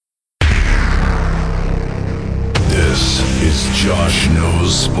Josh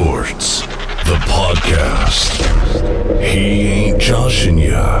Knows Sports, the podcast. He ain't joshing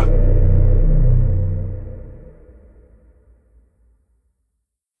ya.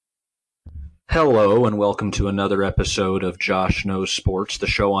 Hello and welcome to another episode of Josh Knows Sports, the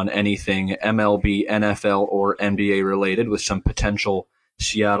show on anything MLB, NFL, or NBA related with some potential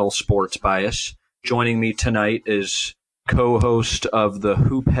Seattle sports bias. Joining me tonight is co-host of the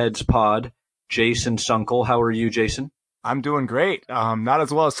Hoopheads pod, Jason Sunkel. How are you, Jason? I'm doing great. Not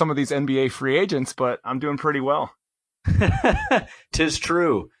as well as some of these NBA free agents, but I'm doing pretty well. 'Tis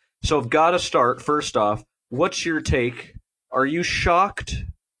true. So I've got to start. First off, what's your take? Are you shocked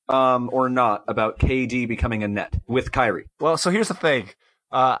or not about KD becoming a net with Kyrie? Well, so here's the thing.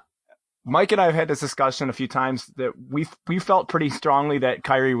 Mike and I have had this discussion a few times that we felt pretty strongly that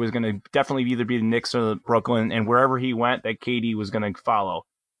Kyrie was going to definitely either be the Knicks or Brooklyn, and wherever he went, that KD was going to follow.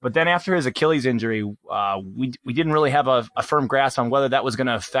 But then after his Achilles injury, we didn't really have a firm grasp on whether that was going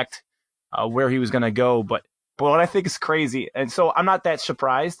to affect where he was going to go. But what I think is crazy, and so I'm not that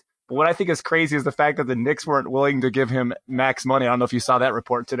surprised, but what I think is crazy is the fact that the Knicks weren't willing to give him max money. I don't know if you saw that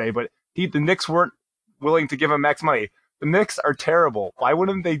report today, but the Knicks weren't willing to give him max money. The Knicks are terrible. Why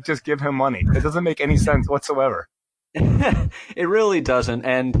wouldn't they just give him money? It doesn't make any sense whatsoever. It really doesn't.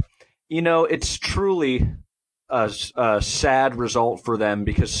 And, you know, it's truly a sad result for them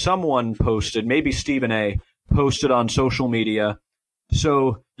because someone posted, maybe Stephen A. posted on social media.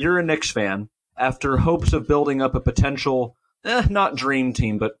 So you're a Knicks fan. After hopes of building up a potential, not dream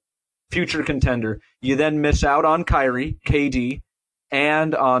team, but future contender, you then miss out on Kyrie, KD,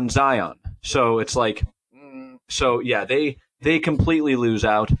 and on Zion. So it's like, they completely lose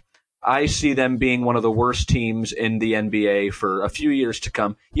out. I see them being one of the worst teams in the NBA for a few years to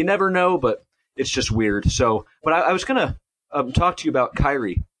come. You never know, but it's just weird. So, but I was going to talk to you about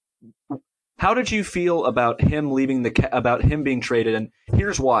Kyrie. How did you feel about him leaving about him being traded? And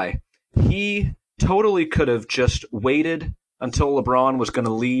here's why. He totally could have just waited until LeBron was going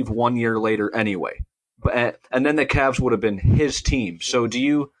to leave 1 year later anyway. And then the Cavs would have been his team. So do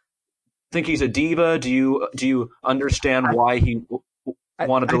you think he's a diva? Do you understand why he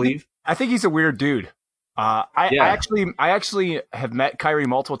wanted to leave? I think he's a weird dude. I actually have met Kyrie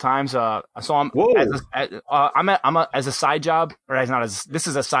multiple times. So I'm as a side job, or as not as this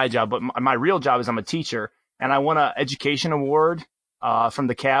is a side job, but my real job is I'm a teacher, and I won an education award from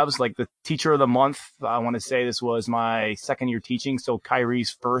the Cavs, like the Teacher of the Month. I want to say this was my second year teaching, so Kyrie's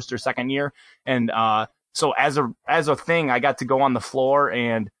first or second year, and so as a thing, I got to go on the floor,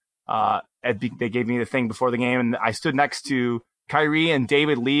 and they gave me the thing before the game, and I stood next to Kyrie and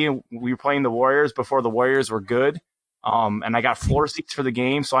David Lee. We were playing the Warriors before the Warriors were good. And I got floor seats for the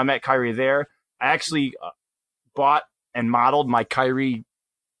game. So I met Kyrie there. I actually bought and modeled my Kyrie,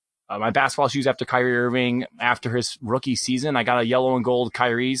 my basketball shoes after Kyrie Irving after his rookie season. I got a yellow and gold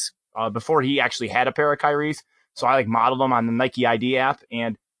Kyrie's before he actually had a pair of Kyrie's. So I modeled them on the Nike ID app.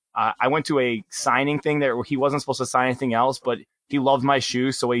 And I went to a signing thing there where he wasn't supposed to sign anything else, but he loved my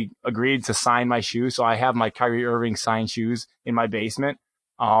shoes, so he agreed to sign my shoes. So I have my Kyrie Irving signed shoes in my basement.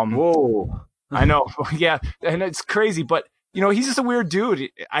 Whoa. I know. Yeah. And it's crazy, but you know, he's just a weird dude.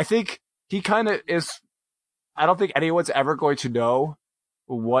 I think he kind of is. I don't think anyone's ever going to know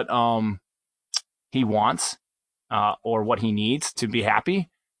what, he wants, or what he needs to be happy.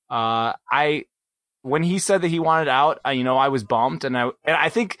 When he said that he wanted out, I was bummed. And I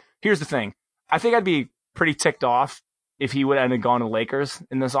think here's the thing. I think I'd be pretty ticked off if he would have gone to Lakers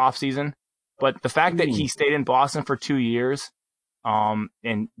in this offseason. But the fact that he stayed in Boston for 2 years,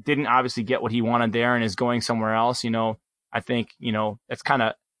 and didn't obviously get what he wanted there and is going somewhere else, I think, it's kind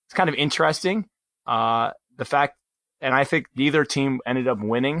of interesting. The fact, and I think neither team ended up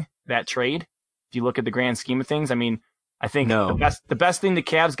winning that trade. If you look at the grand scheme of things, I mean, I think the best thing the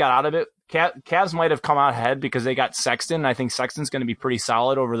Cavs got out of it, Cavs might have come out ahead because they got Sexton. I think Sexton's going to be pretty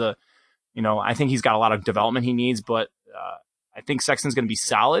solid over the, I think he's got a lot of development he needs, but I think Sexton's going to be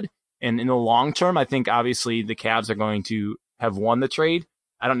solid. And in the long term, I think obviously the Cavs are going to have won the trade.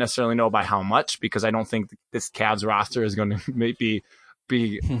 I don't necessarily know by how much, because I don't think this Cavs roster is going to maybe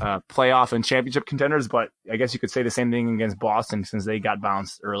be playoff and championship contenders. But I guess you could say the same thing against Boston since they got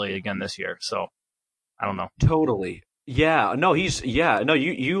bounced early again this year. So I don't know. Totally. Yeah. No,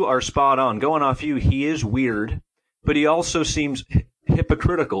 you are spot on. Going off you, he is weird, but he also seems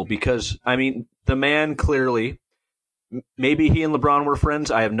hypocritical because, I mean, the man clearly, maybe he and LeBron were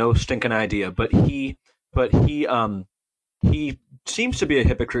friends. I have no stinking idea, but he seems to be a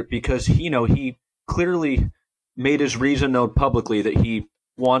hypocrite because, he clearly made his reason known publicly that he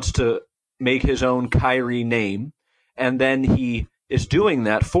wants to make his own Kyrie name. And then he is doing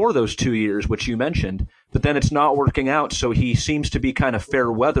that for those 2 years, which you mentioned. but then it's not working out. So he seems to be kind of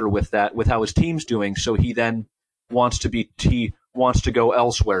fair weather with that, with how his team's doing. So he then wants to go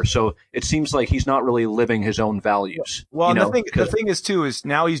elsewhere. So it seems like he's not really living his own values. Well, the thing is too, is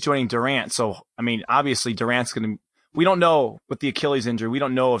now he's joining Durant. So, I mean, obviously Durant's going to, we don't know with the Achilles injury. We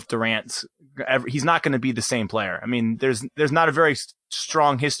don't know if he's not going to be the same player. I mean, there's not a very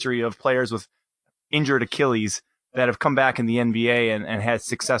strong history of players with injured Achilles that have come back in the NBA and had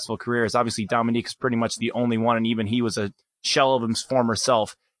successful careers. Obviously, Dominique is pretty much the only one, and even he was a shell of his former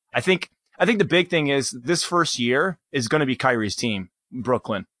self. I think the big thing is this first year is going to be Kyrie's team,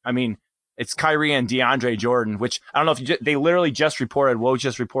 Brooklyn. I mean, it's Kyrie and DeAndre Jordan, which I don't know if they literally just reported, Woj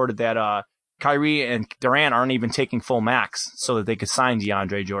just reported that Kyrie and Durant aren't even taking full max so that they could sign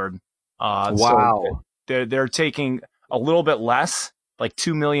DeAndre Jordan. Wow. So they're taking a little bit less, like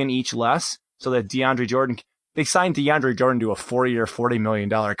 $2 million each less, so that DeAndre Jordan. They signed DeAndre Jordan to a 4-year, $40 million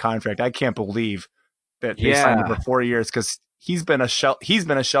contract. I can't believe that they signed him for 4 years because he's been a shell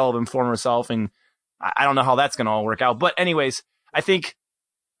of his former self, and I don't know how that's going to all work out. But anyways, I think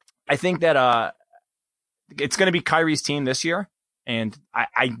that it's going to be Kyrie's team this year, and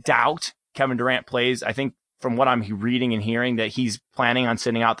I doubt Kevin Durant plays. I think from what I'm reading and hearing that he's planning on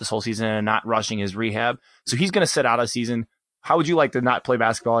sitting out this whole season and not rushing his rehab. So he's going to sit out a season. How would you like to not play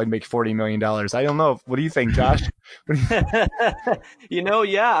basketball and make $40 million? I don't know. What do you think, Josh?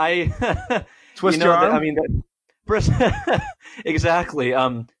 Yeah, twist your arm. I mean, exactly.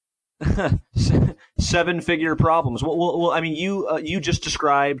 7-figure problems. Well, I mean, you just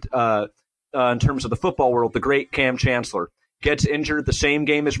described in terms of the football world, the great Cam Chancellor gets injured the same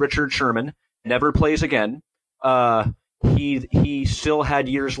game as Richard Sherman, never plays again. He still had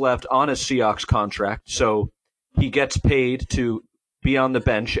years left on his Seahawks contract, so he gets paid to be on the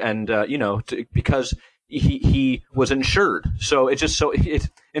bench, and because he was insured. So in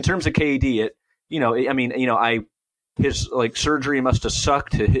terms of KD, his surgery must have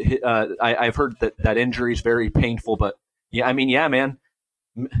sucked. I've heard that injury is very painful, but man,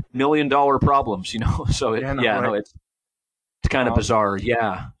 $1 million problems, So it's kind of bizarre,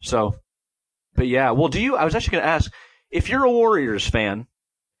 yeah. So, but yeah, well, I was actually going to ask, if you're a Warriors fan,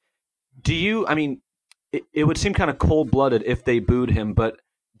 do you? I mean, it would seem kind of cold-blooded if they booed him, but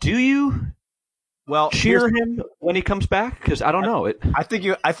do you? Well, cheer him when he comes back? Because I don't know. I think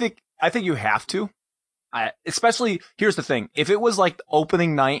you have to. Especially, here's the thing: if it was like the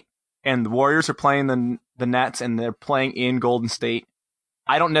opening night and the Warriors are playing the Nets and they're playing in Golden State,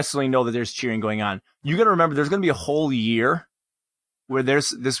 I don't necessarily know that there's cheering going on. You got to remember, there's going to be a whole year where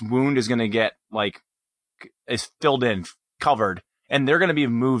this wound is going to get is filled in, covered, and they're going to be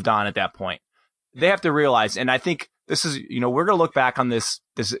moved on at that point. They have to realize, and I think this is, we're going to look back on this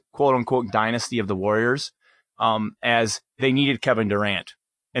quote unquote dynasty of the Warriors as they needed Kevin Durant.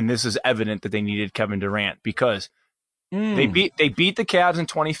 And this is evident that they needed Kevin Durant because they beat the Cavs in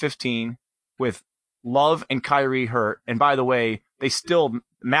 2015 with Love and Kyrie hurt. And by the way,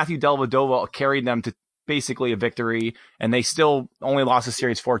 Matthew Dellavedova carried them to basically a victory, and they still only lost the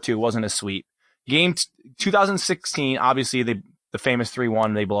series 4-2. It wasn't as sweet. Game 2016, obviously the famous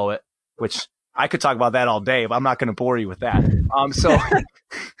 3-1, they blow it, which I could talk about that all day, but I'm not going to bore you with that.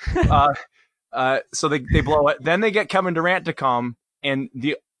 So they blow it. Then they get Kevin Durant to come, and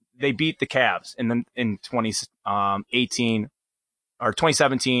they beat the Cavs. And then in 2018 or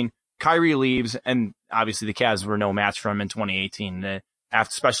 2017, Kyrie leaves, and obviously the Cavs were no match for him in 2018,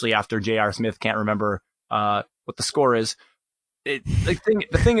 especially after J.R. Smith can't remember what the score is. The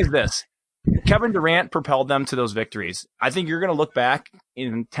thing is this. Kevin Durant propelled them to those victories. I think you're going to look back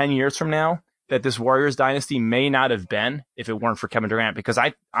in 10 years from now that this Warriors dynasty may not have been if it weren't for Kevin Durant, because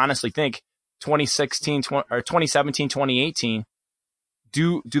I honestly think 2017, 2018,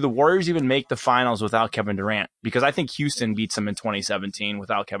 do the Warriors even make the finals without Kevin Durant? Because I think Houston beats them in 2017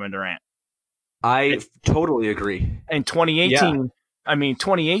 without Kevin Durant. I totally agree. In 2018, yeah.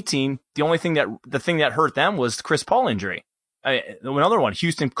 2018, the thing that hurt them was the Chris Paul injury. Another one,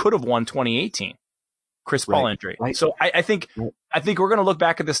 Houston could have won 2018. Chris Paul injury. Right. So I think we're going to look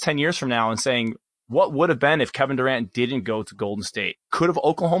back at this 10 years from now and saying, what would have been if Kevin Durant didn't go to Golden State? Could have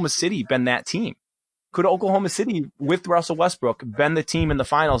Oklahoma City been that team? Could Oklahoma City with Russell Westbrook been the team in the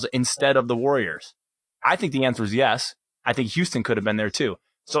finals instead of the Warriors? I think the answer is yes. I think Houston could have been there too.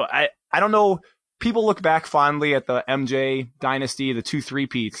 So I don't know. People look back fondly at the MJ dynasty, the 2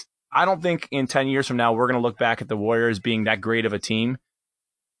 3-peats. I don't think in 10 years from now, we're going to look back at the Warriors being that great of a team.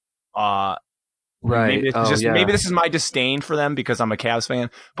 Right. Maybe this is my disdain for them because I'm a Cavs fan,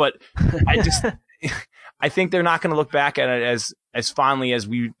 but I think they're not going to look back at it as fondly as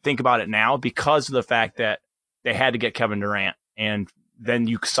we think about it now because of the fact that they had to get Kevin Durant. And then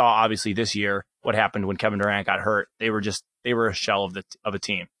you saw obviously this year what happened when Kevin Durant got hurt. They were a shell of a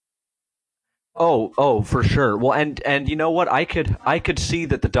team. Oh, for sure. Well, and you know what? I could see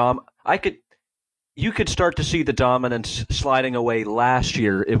that you could start to see the dominance sliding away last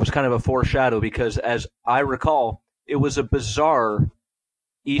year. It was kind of a foreshadow because, as I recall, it was a bizarre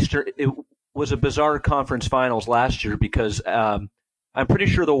conference finals last year because I'm pretty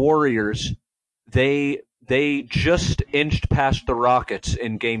sure the Warriors they just inched past the Rockets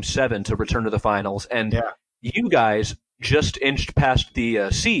in Game 7 to return to the finals, and you guys just inched past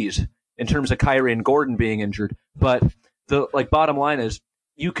the C's in terms of Kyrie and Gordon being injured. But the bottom line is,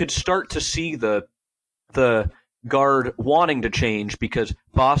 you could start to see the guard wanting to change because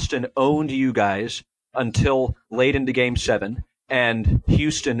Boston owned you guys until late into Game 7, and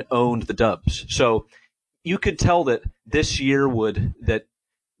Houston owned the Dubs. So you could tell that this year that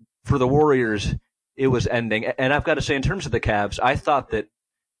for the Warriors it was ending. And I've got to say, in terms of the Cavs, I thought that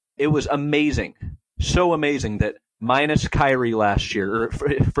it was amazing, so amazing that minus Kyrie last year, or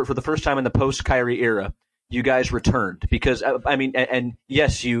for the first time in the post-Kyrie era, you guys returned. Because, I mean, and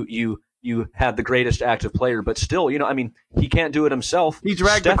yes, you had the greatest active player, but still, he can't do it himself. He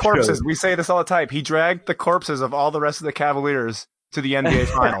dragged the corpses. We say this all the time. He dragged the corpses of all the rest of the Cavaliers to the NBA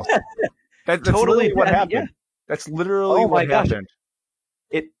Finals. That's totally what happened. Yeah. That's literally what happened.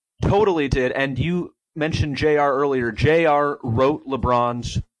 It totally did. And you mentioned JR earlier. JR wrote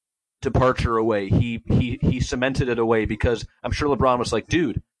LeBron's departure away. He cemented it away because I'm sure LeBron was like,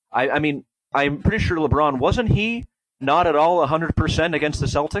 dude, I'm pretty sure LeBron, wasn't he not at all 100% against the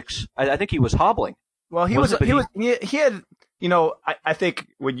Celtics? I think he was hobbling. Well, he had, I think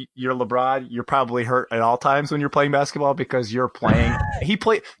when you're LeBron, you're probably hurt at all times when you're playing basketball because you're playing.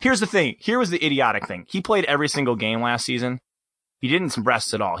 Here's the thing. Here was the idiotic thing. He played every single game last season. He didn't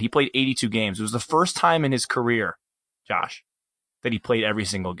rest at all. He played 82 games. It was the first time in his career, Josh, that he played every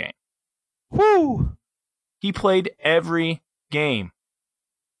single game. Woo! He played every game.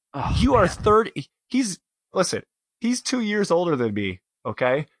 Oh, you are 30. Listen, he's 2 years older than me,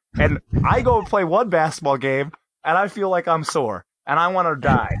 okay? And I go and play one basketball game, and I feel like I'm sore, and I want to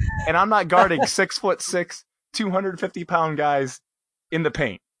die. And I'm not guarding 6'6", 250-pound guys in the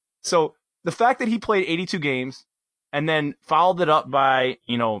paint. So the fact that he played 82 games and then followed it up by,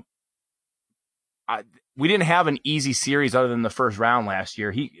 we didn't have an easy series other than the first round last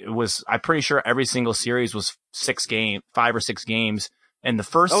year. I'm pretty sure every single series was 5 or 6 games. And the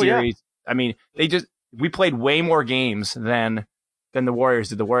first series, I mean, we played way more games than the Warriors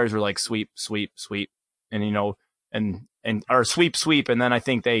did. The Warriors were like sweep, sweep, sweep, and or sweep. And then I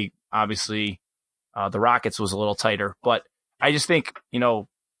think they obviously, the Rockets was a little tighter, but I just think,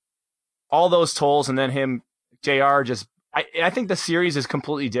 all those tolls and then him, JR I think the series is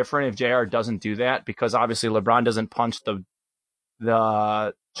completely different if JR doesn't do that, because obviously LeBron doesn't punch the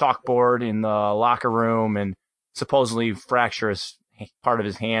chalkboard in the locker room and supposedly fracture his part of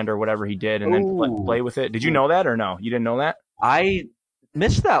his hand or whatever he did and then play with it. Did you know that or no? You didn't know that? I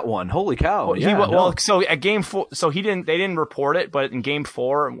missed that one. Holy cow. So at Game 4, so they didn't report it, but in Game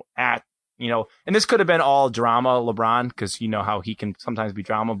 4 and this could have been all drama, LeBron, because you know how he can sometimes be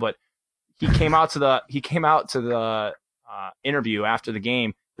drama, but he came out to the interview after the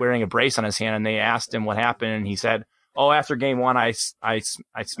game wearing a brace on his hand, and they asked him what happened, and he said, after Game 1, I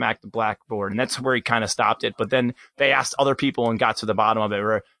smacked the blackboard, and that's where he kind of stopped it. But then they asked other people and got to the bottom of it,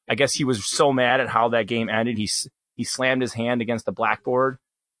 where I guess he was so mad at how that game ended, he slammed his hand against the blackboard,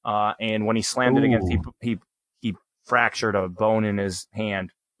 and when he slammed it against, he fractured a bone in his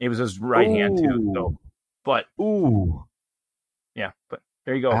hand. It was his right hand too. So, but yeah, but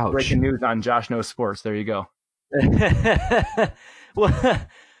there you go. Ouch. Breaking news on Josh Knows Sports. There you go.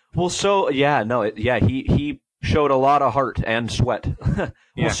 Well, so he showed a lot of heart and sweat. Yeah.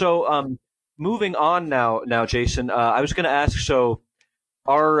 Well, so moving on now, Jason, I was going to ask. So,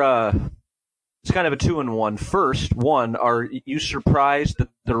 it's kind of a 2-in-1. First, one, are you surprised that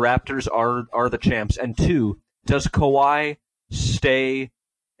the Raptors are the champs? And 2, does Kawhi stay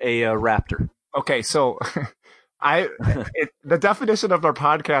a Raptor? Okay, so the definition of our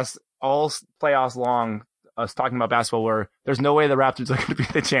podcast all playoffs long, us talking about basketball, where there's no way the Raptors are going to be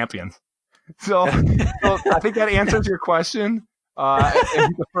the champions. So I think that answers your question.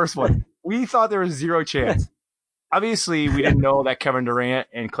 The first one, we thought there was 0 chance. Obviously, we didn't know that Kevin Durant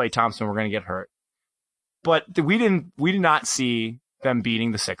and Klay Thompson were going to get hurt, but we did not see them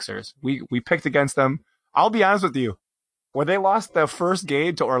beating the Sixers. We picked against them. I'll be honest with you, when they lost the first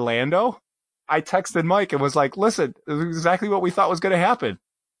game to Orlando, I texted Mike and was like, "Listen, this is exactly what we thought was going to happen."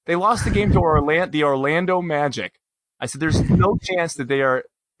 They lost the game to the Orlando Magic. I said, "There's no chance that they are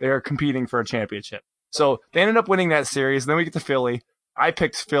competing for a championship." So they ended up winning that series. Then we get to Philly. I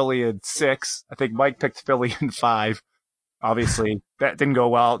picked Philly in 6. I think Mike picked Philly in 5. Obviously, that didn't go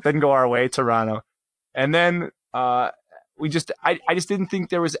well. Didn't go our way, Toronto. And then I just didn't think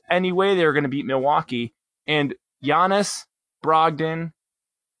there was any way they were going to beat Milwaukee. And Giannis, Brogdon,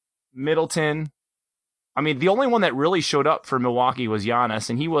 Middleton. I mean, the only one that really showed up for Milwaukee was Giannis,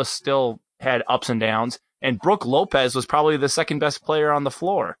 and he was still had ups and downs. And Brook Lopez was probably the second best player on the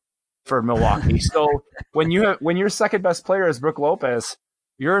floor for Milwaukee. So when your second best player is Brook Lopez,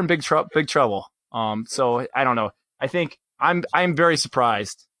 you're in big trouble. So I don't know. I think I'm very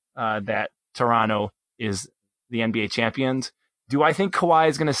surprised that Toronto is the NBA champions. Do I think Kawhi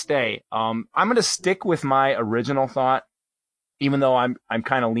is going to stay? I'm going to stick with my original thought, even though I'm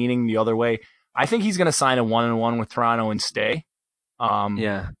kind of leaning the other way. I think he's going to sign a 1-1 with Toronto and stay. I'm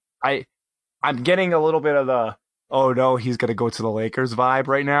getting a little bit of the, oh no, he's going to go to the Lakers vibe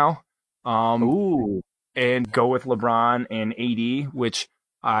right now. And go with LeBron and AD, which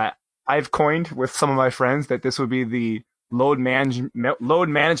I've coined with some of my friends that this would be the load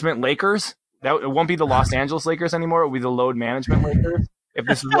management Lakers. That it won't be the Los Angeles Lakers anymore. It will be the load management Lakers if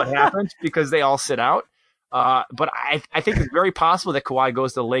this is what happens, because they all sit out. But I think it's very possible that Kawhi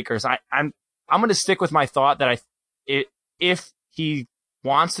goes to the Lakers. I'm going to stick with my thought that if he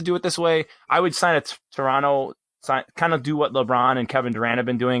wants to do it this way, I would sign a Toronto, kind of do what LeBron and Kevin Durant have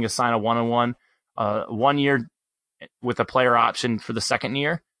been doing, is sign a 1-1, 1 year with a player option for the second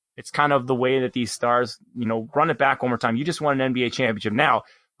year. It's kind of the way that these stars, run it back one more time. You just won an NBA championship. Now,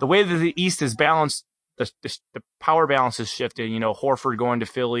 the way that the East is balanced, the power balance has shifted. Horford going to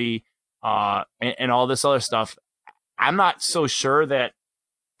Philly, and all this other stuff. I'm not so sure that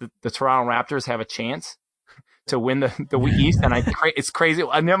the Toronto Raptors have a chance to win the East, and it's crazy.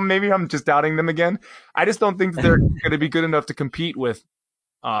 Maybe I'm just doubting them again. I just don't think that they're going to be good enough to compete with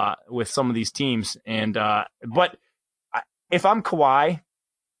some of these teams. And but if I'm Kawhi,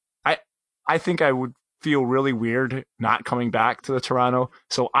 I think I would feel really weird not coming back to the Toronto.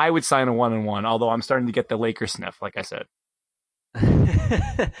 So I would sign a 1-1. Although I'm starting to get the Lakers sniff, like I said.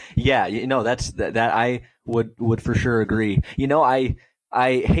 Yeah, that's that I would for sure agree.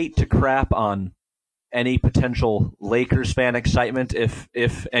 I hate to crap on any potential Lakers fan excitement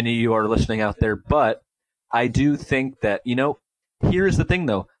if any of you are listening out there, but I do think that, here's the thing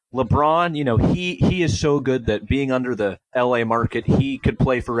though. LeBron, he is so good that being under the LA market, he could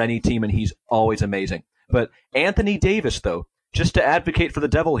play for any team and he's always amazing. But Anthony Davis though, just to advocate for the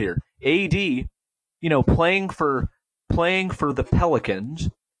devil here, AD, playing for the Pelicans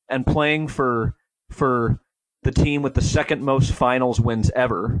and playing for the team with the second most finals wins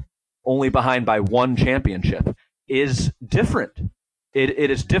ever, only behind by one championship, is different.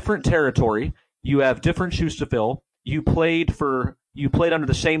 It is different territory. You have different shoes to fill. You played under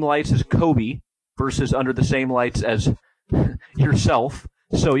the same lights as Kobe versus under the same lights as yourself.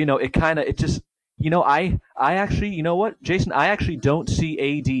 So, I actually, you know what, Jason, I actually don't see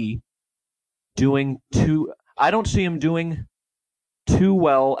AD I don't see him doing too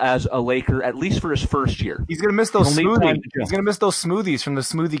well as a Laker, at least for his first year. He's going to miss those smoothies. He's going to miss those smoothies from the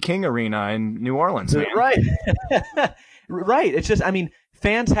Smoothie King Arena in New Orleans, man. Right. Right. It's just,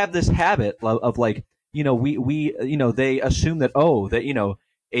 fans have this habit of like, they assume that,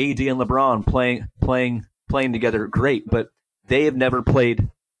 AD and LeBron playing together, great, but they have never played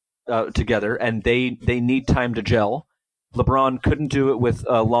together, and they need time to gel. LeBron couldn't do it with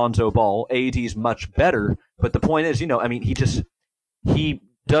Lonzo Ball. AD's much better, but the point is, he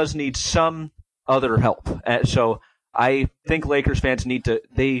does need some other help. So I think Lakers fans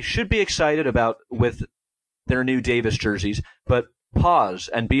they should be excited with their new Davis jerseys, but pause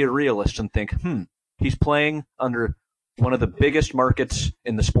and be a realist and think, he's playing under one of the biggest markets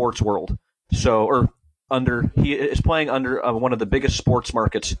in the sports world. He is playing under one of the biggest sports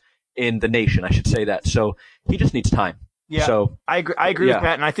markets in the nation, I should say that. So he just needs time. Yeah, so I agree with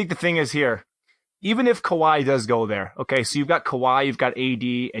that. And I think the thing is here, even if Kawhi does go there, okay, so you've got Kawhi, you've got AD,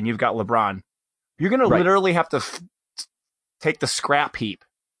 and you've got LeBron. You're going to literally have to take the scrap heap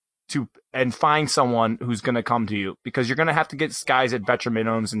and find someone who's going to come to you, because you're going to have to get guys at veteran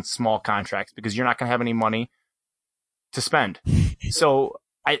minimums and small contracts, because you're not going to have any money to spend. So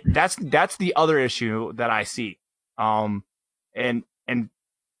that's the other issue that I see. And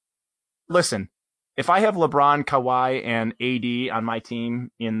listen, if I have LeBron, Kawhi, and AD on my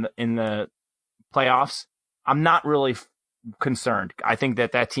team in the playoffs, I'm not really concerned. I think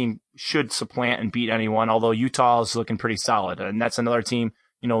that team should supplant and beat anyone, although Utah is looking pretty solid. And that's another team,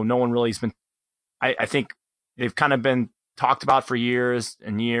 no one really has been, I think they've kind of been talked about for years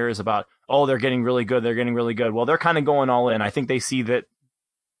and years about, they're getting really good. They're getting really good. Well, they're kind of going all in. I think they see that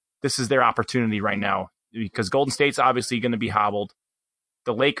this is their opportunity right now, because Golden State's obviously going to be hobbled.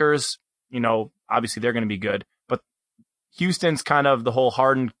 the Lakers, obviously they're going to be good, but Houston's kind of the whole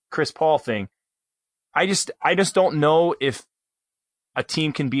Harden, Chris Paul thing. I just don't know if a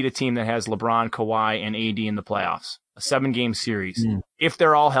team can beat a team that has LeBron, Kawhi, and AD in the playoffs, a 7-game series, if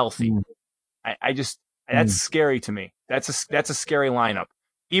they're all healthy. That's scary to me. That's a scary lineup.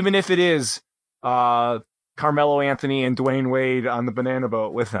 Even if it is Carmelo Anthony and Dwayne Wade on the banana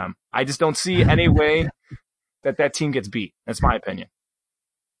boat with them. I just don't see any way that team gets beat. That's my opinion.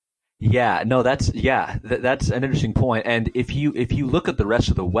 Yeah, no, that's an interesting point. And if you look at the rest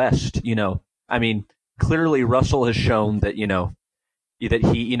of the West, clearly Russell has shown that, that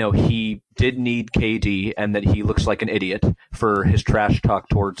he did need KD and that he looks like an idiot for his trash talk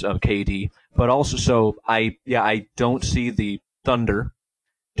towards KD. But also, I don't see the Thunder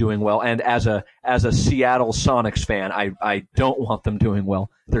doing well. And as a Seattle Sonics fan, I don't want them doing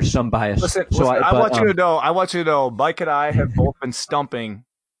well. There's some bias. Listen, I want you to know, Mike and I have both been stumping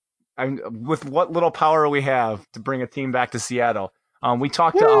with what little power we have to bring a team back to Seattle. We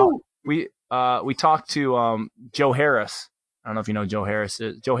talked to Joe Harris. I don't know if you know Joe Harris.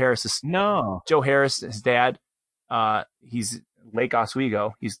 Joe Harris, his dad. He's Lake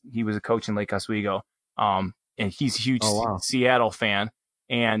Oswego. He was a coach in Lake Oswego. And he's a huge Seattle fan.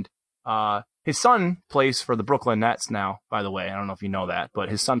 And his son plays for the Brooklyn Nets now. By the way, I don't know if you know that, but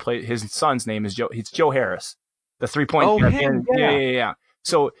his son's name is Joe. It's Joe Harris, the 3-point champion. Yeah.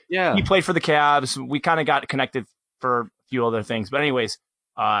 So he played for the Cavs. We kind of got connected for a few other things, but anyways,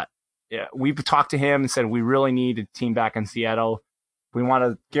 we've talked to him and said we really need a team back in Seattle. We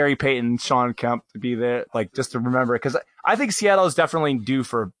want Gary Payton, Sean Kemp to be there, just to remember, because I think Seattle is definitely due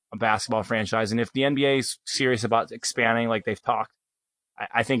for a basketball franchise, and if the NBA is serious about expanding like they've talked,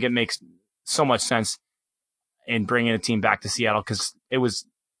 I think it makes so much sense in bringing a team back to Seattle, because it was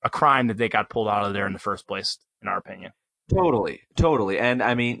a crime that they got pulled out of there in the first place, in our opinion. Totally. And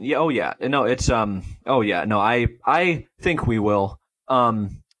I think we will.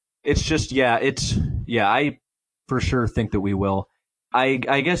 It's just, I for sure think that we will. I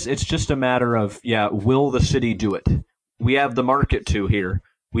guess it's just a matter of, will the city do it? We have the market to here.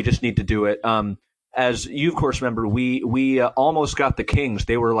 We just need to do it. As you, of course, remember, we almost got the Kings.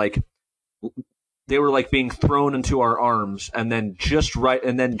 They were like being thrown into our arms, and then just at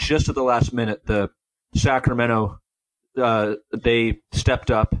the last minute, the Sacramento, they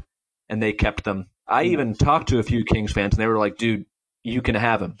stepped up and they kept them. I even talked to a few Kings fans, and they were like, dude, you can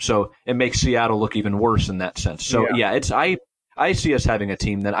have him. So it makes Seattle look even worse in that sense. So I see us having a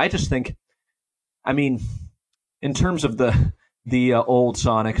team that I just think, in terms of the old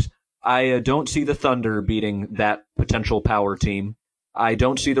Sonics, I don't see the Thunder beating that potential power team. I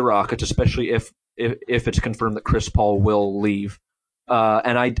don't see the Rockets, especially if it's confirmed that Chris Paul will leave.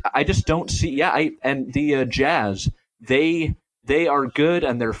 And I just don't see, and the Jazz, they are good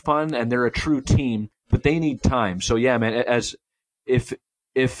and they're fun and they're a true team, but they need time. So man, if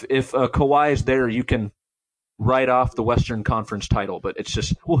Kawhi is there, you can write off the Western Conference title. But it's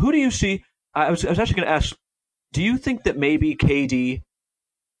just, well, who do you see? I was actually going to ask, do you think that maybe KD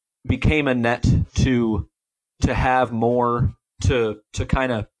became a net to have more to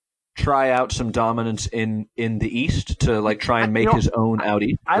kind of try out some dominance in the East, to try and make his own out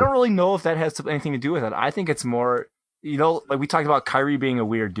East? I don't really know if that has anything to do with it. I think it's more, we talked about Kyrie being a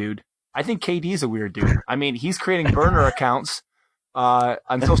weird dude. I think KD's a weird dude. He's creating burner accounts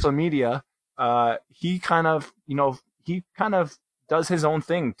on social media. He kind of does his own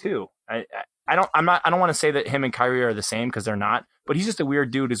thing too. I don't want to say that him and Kyrie are the same, because they're not, but he's just a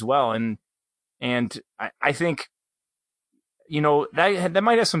weird dude as well. And I think, that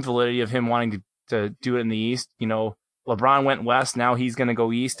might have some validity of him wanting to do it in the East. LeBron went West. Now he's going to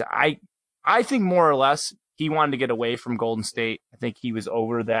go East. I think more or less he wanted to get away from Golden State. I think he was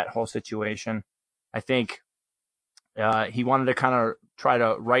over that whole situation. I think he wanted to kind of try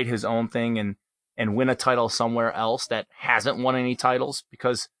to write his own thing and win a title somewhere else that hasn't won any titles,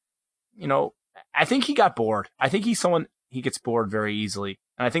 because, I think he got bored. I think he's someone, he gets bored very easily.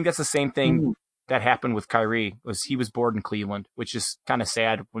 And I think that's the same thing that happened with Kyrie, was he was bored in Cleveland, which is kind of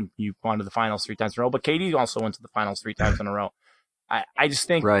sad when you gone to the finals 3 times in a row. But KD also went to the finals 3 times in a row. I just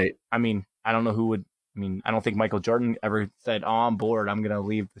think, right. I don't know who would, I don't think Michael Jordan ever said, oh, I'm bored, I'm going to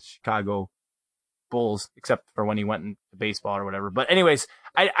leave the Chicago Bulls, except for when he went into baseball or whatever. But anyways,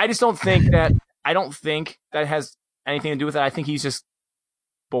 I just don't think that, has anything to do with it. I think he's just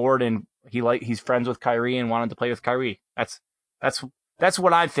bored, and he's friends with Kyrie and wanted to play with Kyrie. That's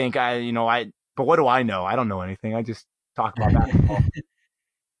what I think. But what do I know? I don't know anything. I just talk about basketball.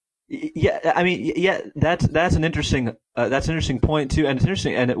 That's an interesting point too, and it's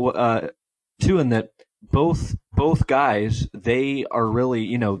interesting, and too, in that both guys, they are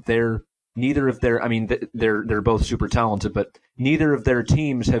really, they're neither of their. I mean, they're both super talented, but neither of their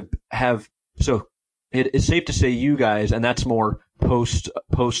teams have. So it's safe to say you guys, and that's more post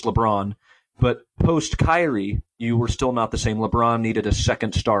LeBron, but post Kyrie, you were still not the same. LeBron needed a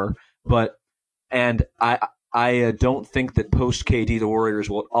second star, and I don't think that post KD the Warriors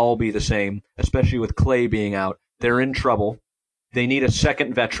will all be the same, especially with Klay being out. They're in trouble. They need a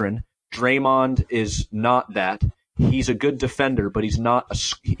second veteran. Draymond is not that. He's a good defender, but he's not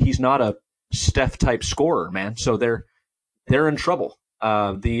a Steph type scorer, man. So they're in trouble.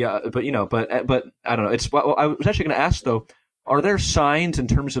 But I don't know. I was actually going to ask though, are there signs in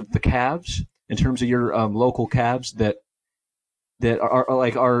terms of the Cavs, in terms of your local Cavs that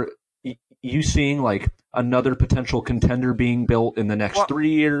are you seeing like another potential contender being built in the next 3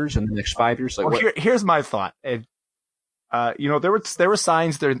 years and the next 5 years? Here's my thought. There were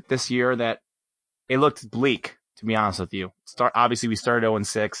signs there this year that it looked bleak, to be honest with you. Obviously, we started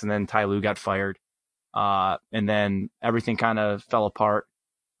 0-6, and then Ty Lue got fired, and then everything kind of fell apart.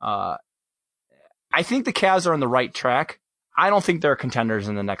 I think the Cavs are on the right track. I don't think they're contenders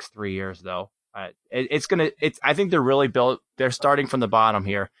in the next 3 years, though. I think they're really built. They're starting from the bottom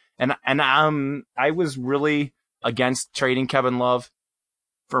here, and I was really against trading Kevin Love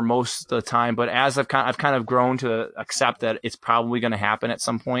for most of the time, but as I've kind of grown to accept that it's probably going to happen at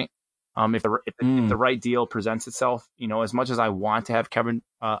some point. If the right deal presents itself, as much as I want to have Kevin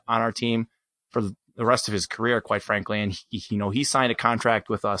on our team for the rest of his career, quite frankly, and he signed a contract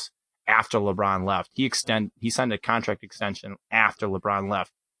with us after LeBron left. He signed a contract extension after LeBron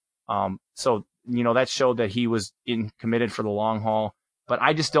left. So that showed that he was committed for the long haul. But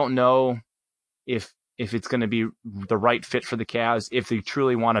I just don't know if it's going to be the right fit for the Cavs, if they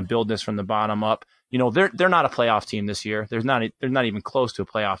truly want to build this from the bottom up. They're not a playoff team this year. They're not even close to a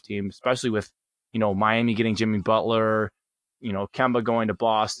playoff team, especially with, Miami getting Jimmy Butler, Kemba going to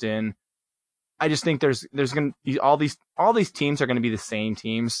Boston. I just think there's going to be all these teams are going to be the same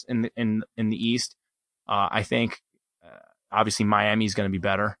teams in the East. I think obviously Miami is going to be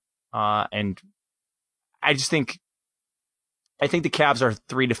better. And I think the Cavs are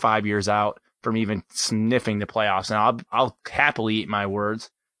 3 to 5 years out from even sniffing the playoffs. And I'll happily eat my words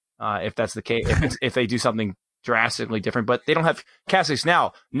if that's the case, if they do something drastically different. But they don't have cap space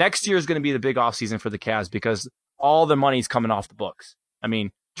now. Next year is going to be the big offseason for the Cavs because all the money's coming off the books. I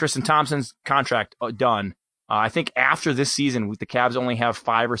mean, Tristan Thompson's contract done. I think after this season, the Cavs only have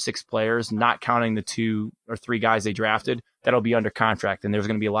 5 or 6 players, not counting the 2 or 3 guys they drafted, that'll be under contract, and there's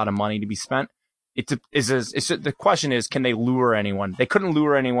going to be a lot of money to be spent. The question is, can they lure anyone? They couldn't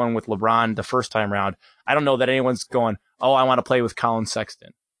lure anyone with LeBron the first time around. I don't know that anyone's going, oh, I want to play with Colin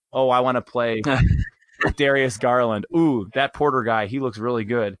Sexton. Oh, I want to play with Darius Garland. Ooh, that Porter guy, he looks really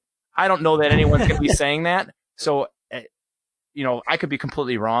good. I don't know that anyone's going to be saying that. So, I could be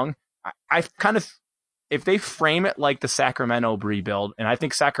completely wrong. If they frame it like the Sacramento rebuild, and I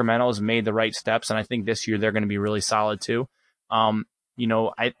think Sacramento has made the right steps, and I think this year they're going to be really solid too. I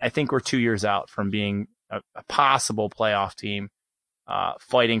think we're 2 years out from being a possible playoff team,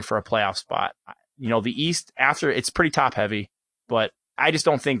 fighting for a playoff spot. The East, after, it's pretty top heavy, but I just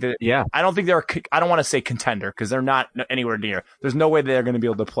don't think that. Yeah, I don't think I don't want to say contender because they're not anywhere near. There's no way they're going to be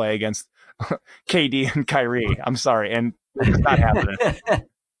able to play against KD and Kyrie. I'm sorry, and it's not happening.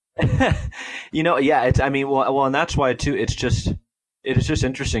 Yeah. And that's why too. It is just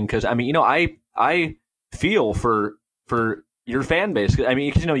interesting because I feel for your fan base.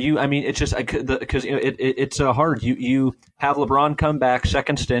 It's just because it's hard. You have LeBron come back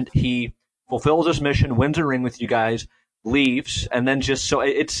second stint. He fulfills his mission, wins a ring with you guys, leaves, and then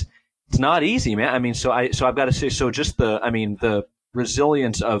it's not easy, man. So I've got to say, just the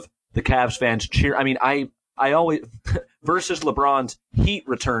resilience of the Cavs fans cheer. I always versus LeBron's Heat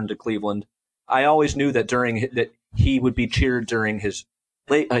return to Cleveland. I always knew that that he would be cheered during his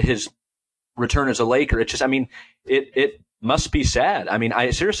return as a Laker. It's just, it must be sad.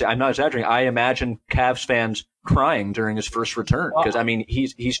 Seriously, I'm not exaggerating. I imagine Cavs fans crying during his first return because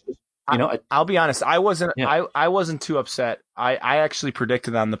he's. I'll be honest. I wasn't too upset. I actually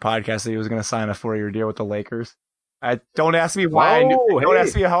predicted on the podcast that he was going to sign a 4-year deal with the Lakers. Don't ask me why. Don't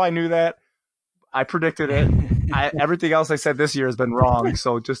ask me how I knew that. I predicted it. Everything else I said this year has been wrong,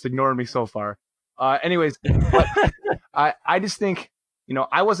 so just ignore me so far. Anyways, I just think,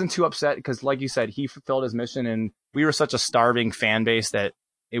 I wasn't too upset because, like you said, he fulfilled his mission, and we were such a starving fan base that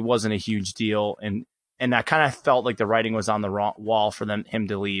it wasn't a huge deal, and I kind of felt like the writing was on the wall for him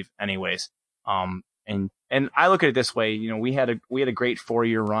to leave, anyways. And I look at it this way, we had a great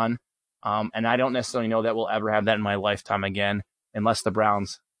 4-year run, and I don't necessarily know that we'll ever have that in my lifetime again, unless the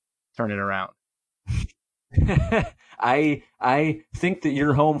Browns turn it around. I think that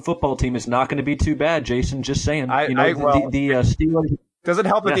your home football team is not going to be too bad, Jason. Just saying. The Steelers. Doesn't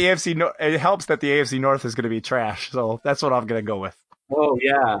help that the AFC. It helps that the AFC North is going to be trash. So that's what I'm going to go with. Oh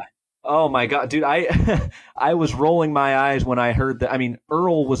yeah. Oh my God, dude! I was rolling my eyes when I heard that. I mean,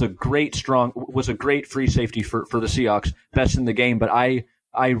 Earl was a great free safety for the Seahawks, best in the game. But I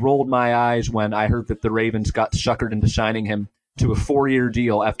rolled my eyes when I heard that the Ravens got suckered into signing him to a 4-year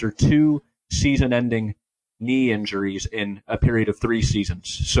deal after 2 season-ending knee injuries in a period of 3 seasons.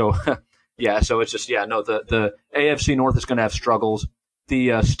 So yeah, so it's just the AFC North is going to have struggles. The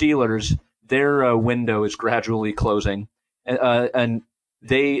Steelers, their window is gradually closing, and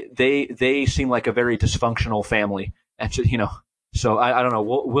they seem like a very dysfunctional family. And so I don't know.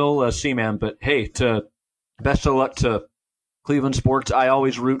 We'll see, man. But hey, best of luck to Cleveland sports. I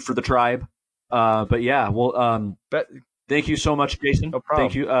always root for the tribe. But yeah, well, thank you so much, Jason. No problem.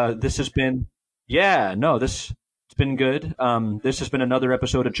 Thank you. This has been it's been good. This has been another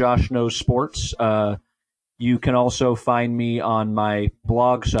episode of Josh Knows Sports. You can also find me on my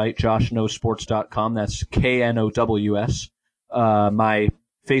blog site, joshnowsports.com. That's KNOWS. My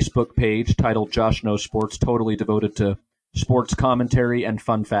Facebook page titled Josh Knows Sports, totally devoted to sports commentary and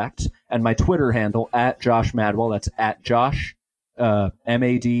fun facts. And my Twitter handle, @JoshMadwell. That's @Josh,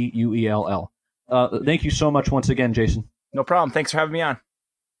 Maduell. Thank you so much once again, Jason. No problem. Thanks for having me on.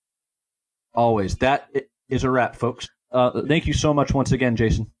 Always. That is a wrap, folks. Thank you so much once again,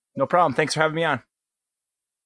 Jason. No problem. Thanks for having me on.